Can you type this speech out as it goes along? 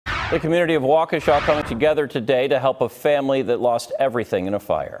The community of Waukesha coming together today to help a family that lost everything in a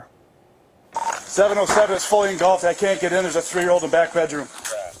fire. 707 is fully engulfed. I can't get in. There's a 3-year-old in the back bedroom.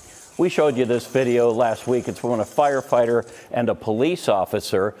 We showed you this video last week. It's when a firefighter and a police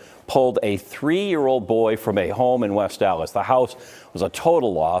officer pulled a 3-year-old boy from a home in West Allis. The house was a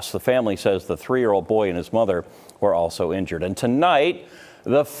total loss. The family says the 3-year-old boy and his mother were also injured. And tonight,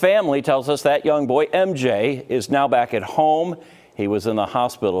 the family tells us that young boy, MJ, is now back at home. He was in the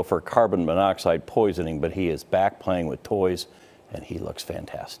hospital for carbon monoxide poisoning, but he is back playing with toys, and he looks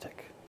fantastic.